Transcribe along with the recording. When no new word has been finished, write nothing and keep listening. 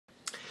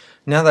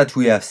Now that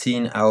we have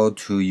seen how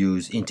to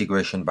use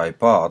integration by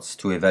parts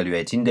to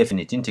evaluate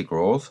indefinite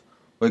integrals,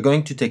 we're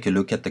going to take a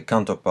look at the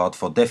counterpart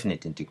for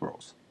definite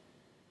integrals.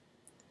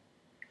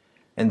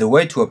 And the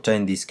way to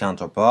obtain this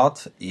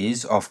counterpart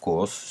is, of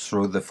course,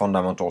 through the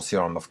fundamental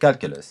theorem of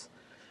calculus.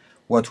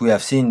 What we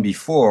have seen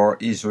before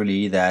is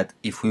really that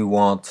if we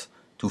want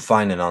to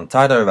find an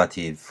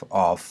antiderivative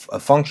of a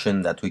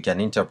function that we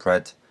can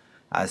interpret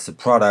as the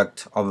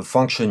product of a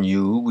function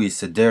u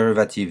with a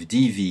derivative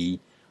dv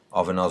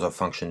of another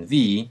function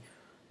v,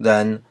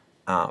 then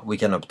we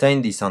can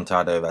obtain this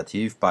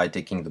antiderivative by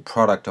taking the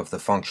product of the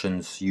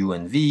functions u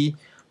and v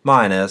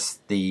minus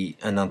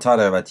an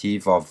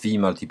antiderivative of v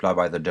multiplied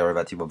by the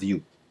derivative of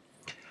u.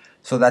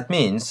 So that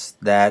means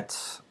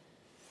that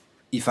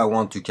if I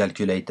want to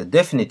calculate a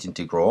definite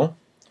integral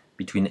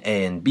between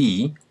a and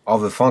b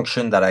of a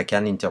function that I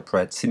can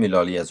interpret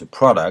similarly as a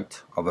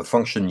product of a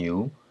function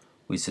u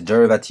with a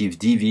derivative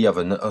dv of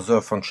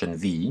another function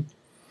v,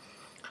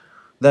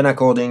 then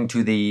according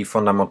to the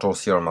fundamental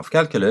theorem of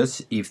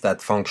calculus, if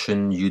that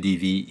function u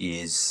dv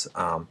is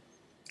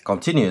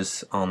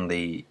continuous on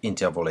the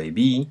interval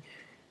ab,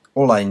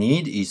 all I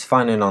need is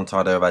find an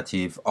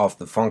antiderivative of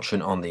the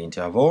function on the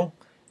interval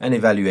and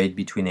evaluate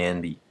between a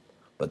and b.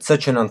 But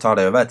such an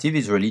antiderivative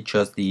is really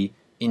just the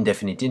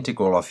indefinite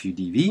integral of u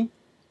dv,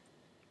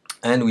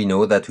 and we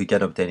know that we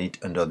can obtain it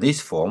under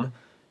this form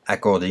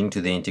according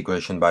to the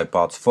integration by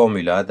parts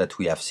formula that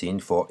we have seen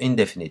for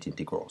indefinite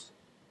integrals.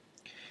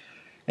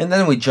 And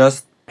then we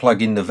just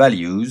plug in the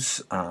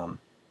values.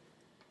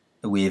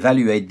 We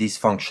evaluate this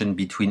function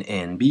between a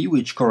and b,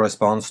 which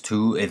corresponds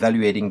to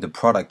evaluating the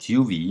product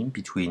uv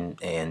between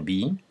a and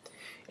b.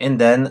 And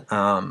then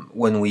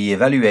when we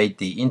evaluate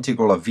the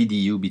integral of v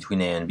du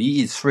between a and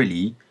b, it's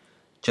really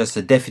just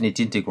a definite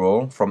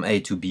integral from a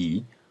to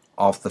b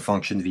of the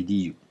function v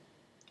du.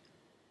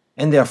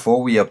 And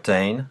therefore we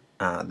obtain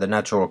the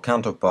natural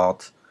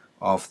counterpart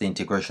of the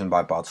integration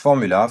by parts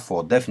formula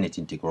for definite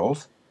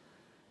integrals,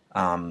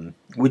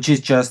 which is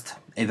just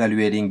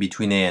evaluating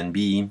between a and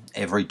b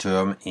every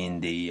term in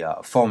the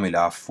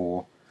formula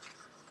for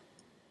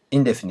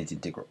indefinite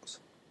integrals.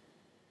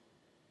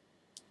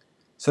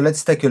 So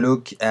let's take a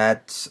look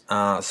at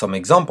some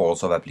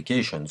examples of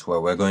applications where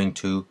we're going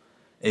to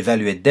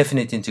evaluate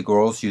definite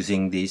integrals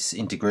using this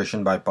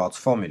integration by parts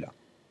formula.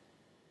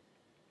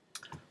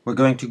 We're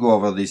going to go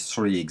over these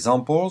three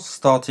examples,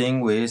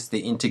 starting with the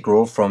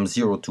integral from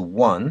 0 to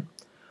 1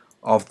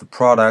 of the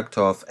product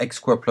of x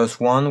squared plus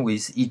 1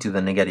 with e to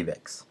the negative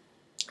x.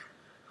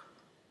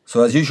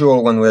 So as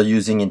usual, when we're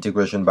using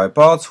integration by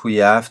parts, we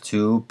have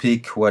to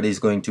pick what is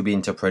going to be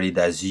interpreted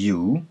as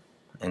u,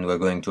 and we're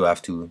going to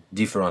have to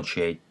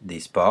differentiate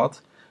this part,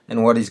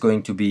 and what is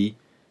going to be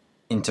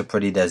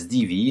interpreted as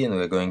dv, and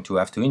we're going to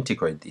have to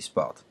integrate this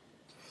part.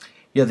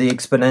 Here the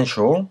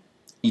exponential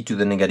e to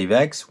the negative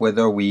x,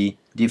 whether we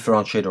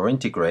differentiate or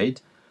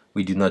integrate,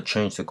 we do not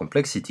change the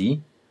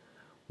complexity,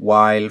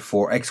 while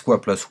for x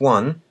squared plus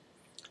 1,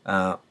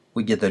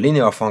 we get a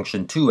linear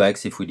function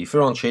 2x if we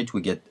differentiate,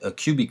 we get a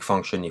cubic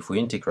function if we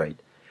integrate.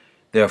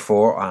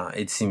 Therefore,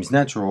 it seems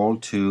natural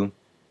to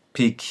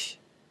pick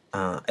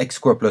x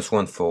squared plus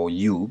 1 for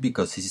u,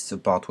 because this is the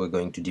part we're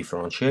going to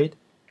differentiate,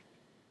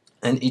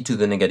 and e to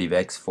the negative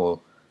x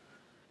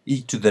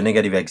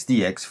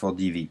dx for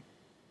dv.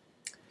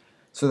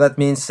 So that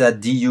means that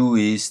du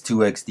is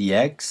 2x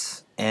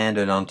dx, and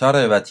an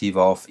antiderivative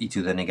of e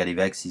to the negative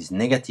x is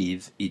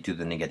negative e to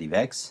the negative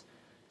x,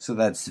 so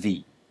that's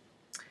v.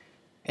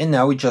 And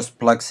now we just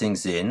plug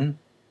things in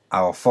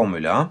our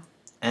formula,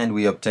 and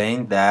we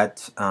obtain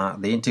that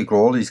the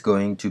integral is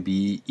going to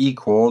be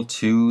equal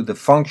to the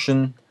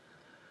function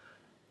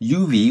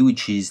uv,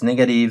 which is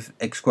negative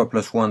x squared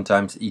plus 1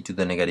 times e to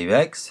the negative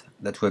x,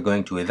 that we're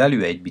going to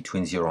evaluate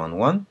between 0 and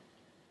 1,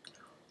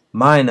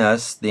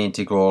 minus the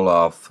integral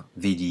of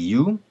v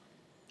du.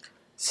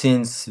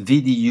 Since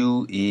v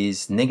du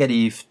is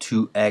negative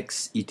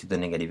 2x e to the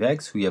negative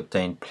x, we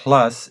obtain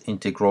plus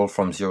integral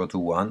from 0 to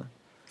 1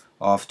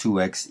 of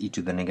 2x e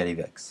to the negative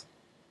x.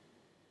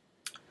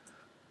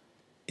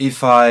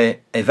 If I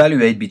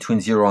evaluate between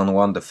 0 and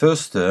 1 the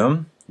first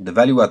term, the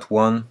value at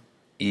 1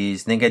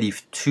 is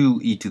negative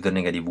 2 e to the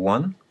negative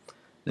 1.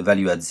 The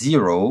value at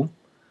 0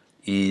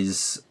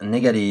 is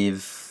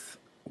negative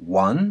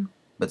 1,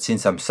 but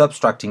since I'm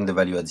subtracting the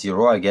value at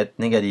 0, I get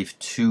negative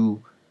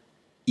 2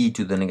 e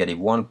to the negative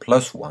 1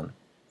 plus 1.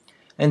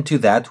 And to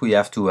that we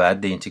have to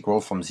add the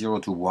integral from 0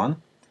 to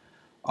 1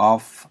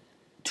 of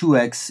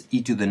 2x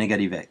e to the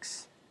negative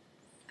x.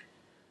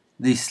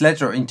 This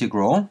latter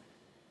integral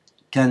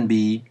can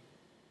be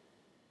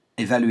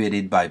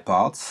evaluated by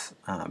parts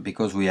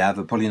because we have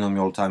a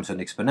polynomial times an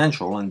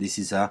exponential, and this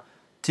is a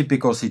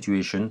typical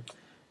situation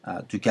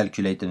to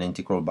calculate an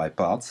integral by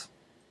parts.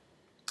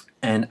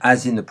 And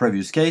as in the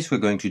previous case, we're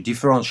going to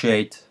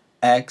differentiate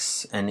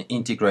x and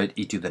integrate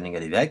e to the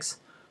negative x.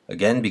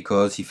 Again,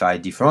 because if I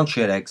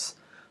differentiate x,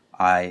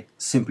 I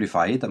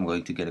simplify it, I'm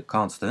going to get a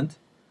constant.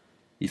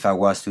 If I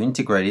was to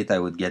integrate it, I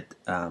would get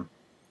a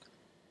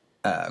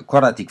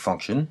quadratic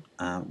function,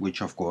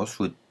 which of course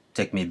would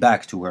take me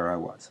back to where I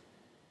was.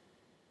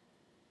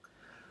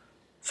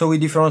 So we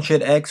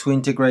differentiate x, we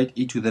integrate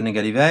e to the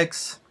negative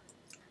x,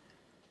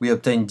 we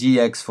obtain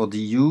dx for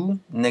du,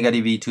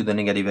 negative e to the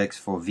negative x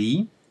for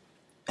v,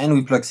 and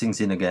we plug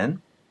things in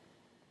again.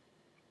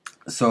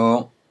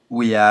 So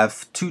we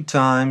have 2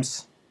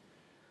 times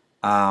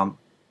the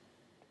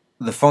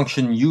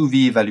function uv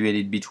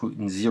evaluated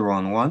between 0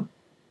 and 1,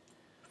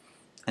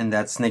 and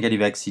that's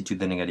negative x e to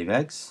the negative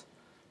x,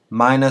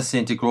 minus the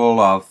integral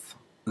of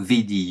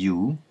v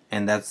du,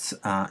 and that's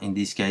in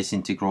this case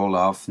integral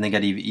of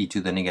negative e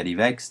to the negative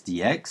x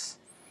dx.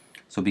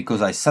 So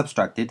because I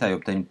subtract it, I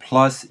obtain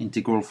plus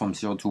integral from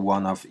 0 to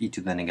 1 of e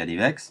to the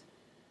negative x,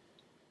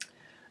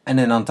 and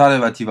an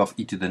antiderivative of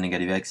e to the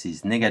negative x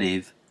is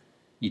negative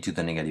e to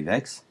the negative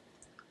x.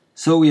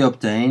 So we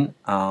obtain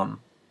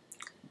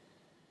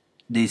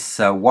this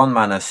 1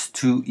 minus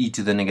 2 e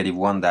to the negative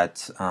 1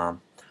 that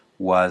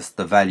was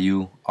the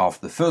value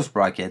of the first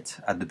bracket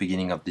at the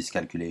beginning of this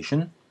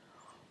calculation,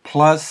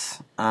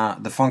 plus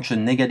the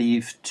function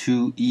negative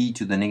 2e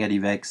to the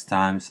negative x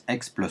times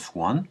x plus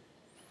 1,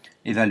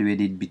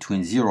 evaluated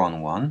between 0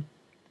 and 1.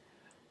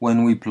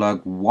 When we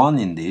plug 1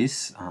 in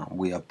this,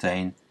 we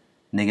obtain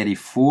negative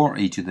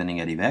 4e to the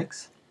negative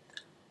x.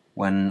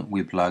 When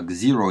we plug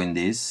 0 in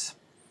this,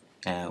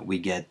 we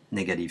get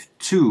negative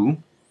 2,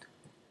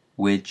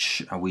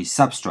 which we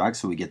subtract,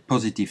 so we get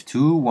positive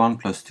 2. 1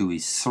 plus 2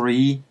 is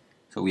 3,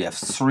 so we have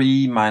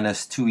 3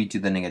 minus 2e to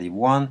the negative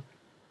 1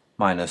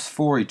 minus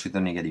 4e to the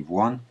negative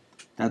 1.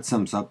 That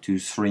sums up to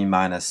 3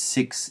 minus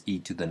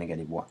 6e to the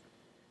negative 1.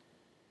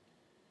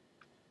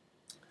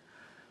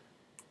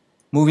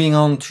 Moving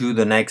on to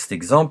the next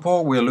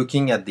example, we're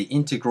looking at the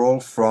integral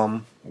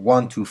from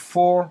 1 to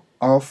 4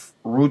 of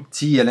root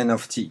t ln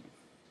of t.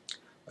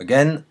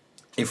 Again,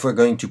 if we're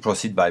going to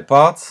proceed by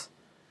parts,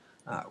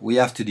 we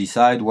have to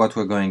decide what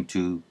we're going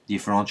to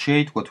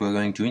differentiate, what we're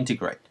going to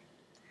integrate.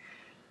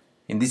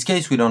 In this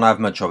case, we don't have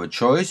much of a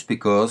choice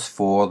because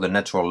for the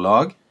natural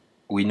log,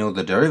 we know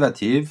the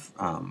derivative.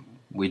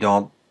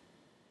 We're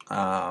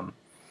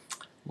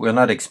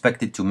not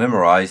expected to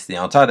memorize the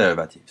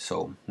antiderivative.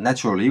 So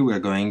naturally, we're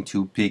going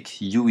to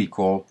pick u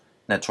equal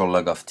natural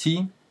log of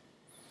t.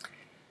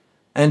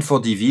 And for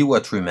dv,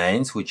 what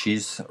remains, which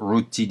is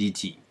root t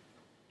dt.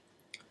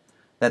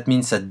 That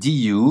means that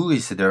du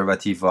is the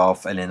derivative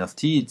of ln of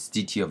t, it's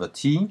dt over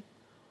t,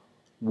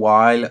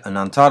 while an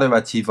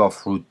antiderivative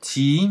of root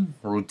t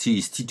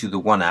is t to the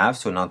 1/2,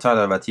 so an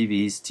antiderivative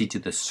is t to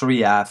the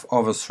 3/2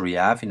 over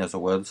 3/2, in other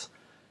words,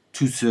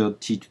 2/3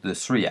 t to the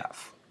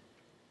 3/2.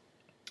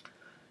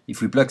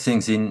 If we plug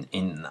things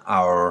in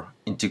our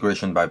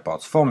integration by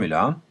parts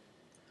formula,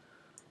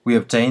 we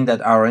obtain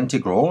that our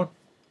integral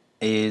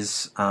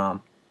is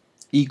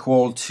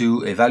equal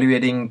to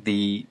evaluating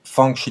the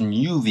function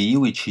uv,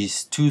 which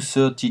is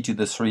 2/3 t to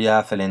the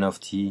 3/2 ln of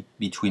t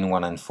between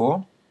 1 and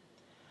 4,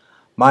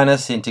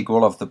 minus the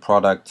integral of the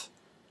product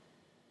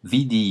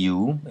v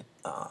du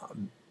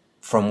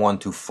from 1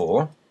 to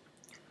 4.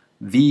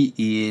 V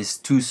is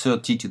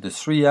 2/3 t to the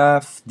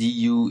 3/2,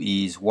 du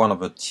is 1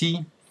 over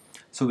t,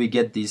 so we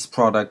get this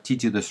product t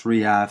to the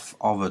 3/2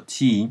 over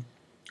t,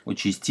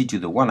 which is t to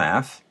the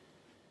 1/2.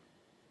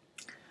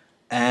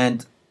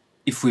 And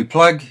if we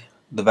plug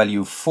the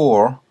value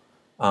 4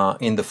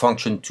 in the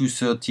function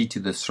 2/3 t to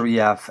the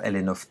 3/2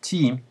 ln of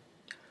t,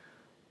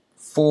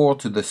 4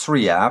 to the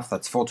 3/2,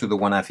 that's 4 to the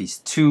 1/2 is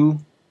 2,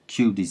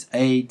 cubed is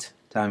 8,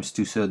 times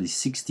 2/3 is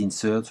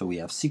 16/3, so we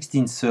have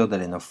 16/3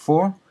 ln of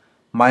 4,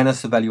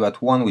 minus the value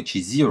at 1, which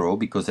is 0,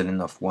 because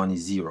ln of 1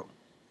 is 0.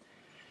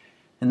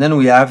 And then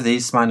we have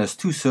this minus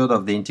 2/3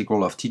 of the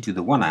integral of t to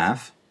the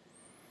 1/2.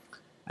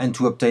 And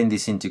to obtain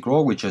this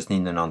integral, we just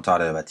need an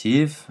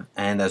antiderivative.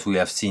 And as we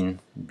have seen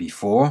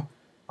before,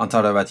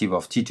 antiderivative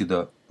of t to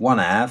the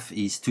 1/2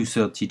 is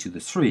 2/3 t to the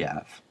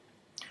 3/2.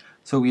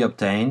 So we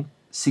obtain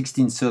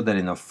 16/3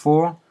 ln of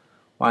 4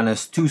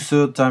 minus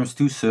 2/3 times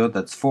 2/3,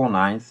 that's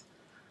 4/9,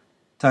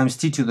 times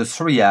t to the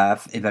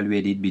 3/2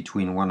 evaluated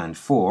between 1 and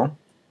 4.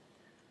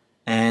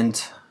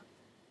 And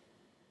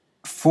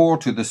 4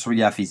 to the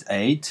 3/2 is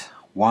 8.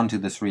 1 to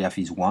the 3/2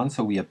 is 1,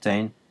 so we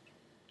obtain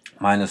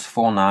minus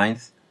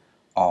 4/9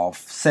 of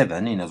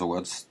 7, in other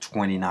words,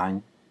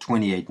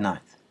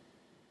 28/9.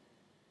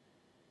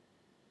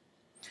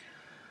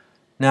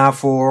 Now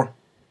for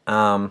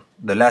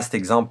the last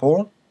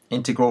example,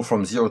 integral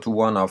from 0 to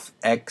 1 of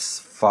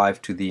x5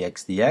 to the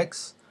x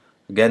dx.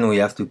 Again, we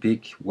have to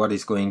pick what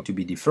is going to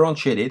be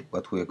differentiated,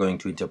 what we are going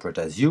to interpret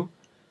as u,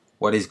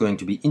 what is going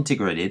to be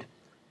integrated,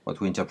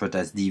 what we interpret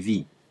as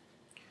dv.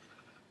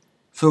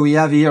 So we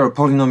have here a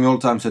polynomial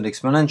times an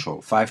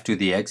exponential. 5 to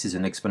the x is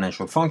an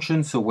exponential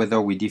function, so whether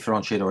we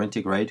differentiate or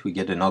integrate, we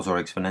get another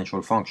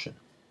exponential function.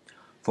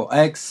 For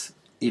x,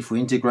 if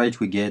we integrate,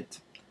 we get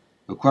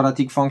a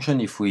quadratic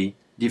function. If we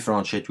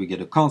differentiate, we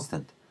get a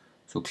constant.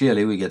 So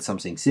clearly we get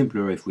something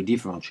simpler if we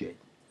differentiate.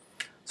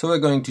 So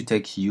we're going to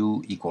take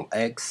u equal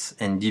x,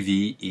 and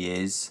dv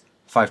is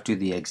 5 to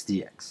the x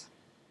dx.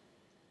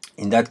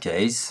 In that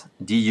case,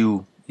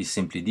 du is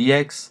simply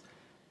dx,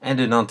 and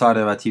an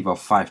antiderivative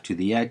of 5 to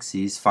the x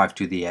is 5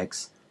 to the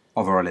x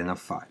over ln of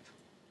 5.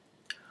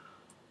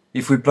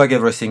 If we plug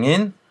everything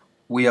in,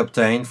 we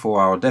obtain for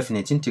our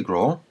definite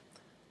integral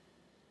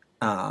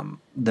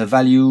the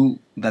value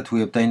that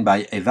we obtain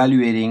by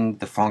evaluating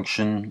the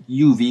function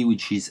uv,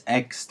 which is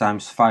x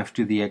times 5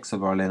 to the x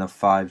over ln of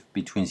 5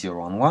 between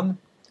 0 and 1,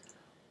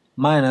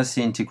 minus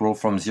the integral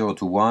from 0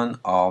 to 1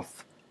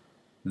 of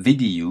v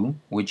du,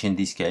 which in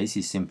this case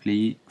is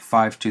simply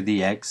 5 to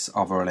the x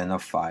over ln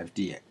of 5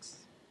 dx.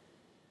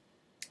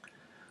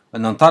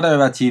 An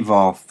antiderivative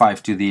of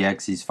 5 to the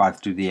x is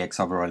 5 to the x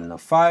over ln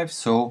of 5,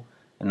 so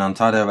an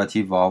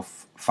antiderivative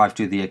of 5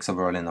 to the x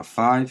over ln of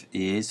 5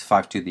 is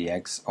 5 to the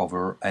x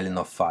over ln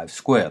of 5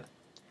 squared.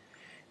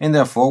 And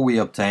therefore we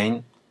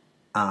obtain,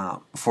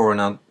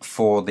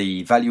 for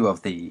the value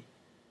of the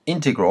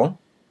integral,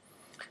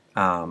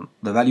 the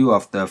value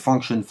of the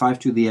function 5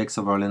 to the x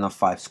over ln of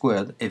 5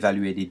 squared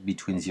evaluated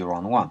between 0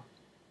 and 1.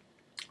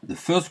 The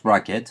first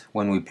bracket,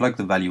 when we plug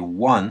the value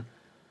 1,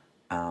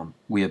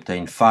 we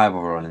obtain 5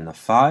 over ln of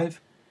 5,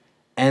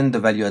 and the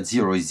value at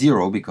 0 is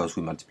 0 because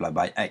we multiply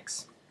by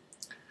x.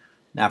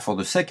 Now for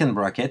the second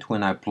bracket,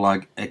 when I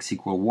plug x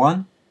equal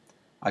 1,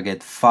 I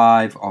get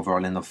 5 over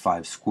ln of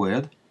 5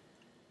 squared.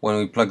 When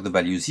we plug the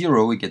value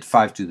 0, we get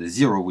 5 to the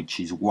 0, which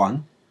is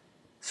 1.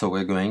 So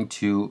we're going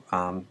to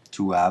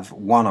have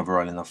 1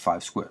 over ln of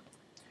 5 squared.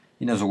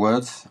 In other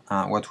words,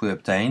 what we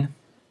obtain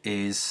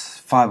is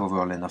 5 over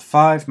ln of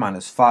 5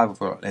 minus 5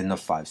 over ln of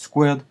 5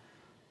 squared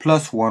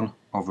plus 1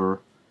 over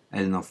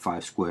ln of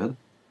 5 squared.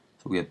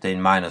 So we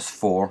obtain minus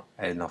 4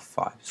 ln of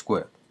 5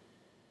 squared.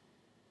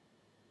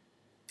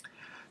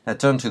 Now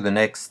turn to the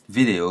next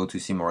video to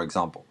see more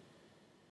examples.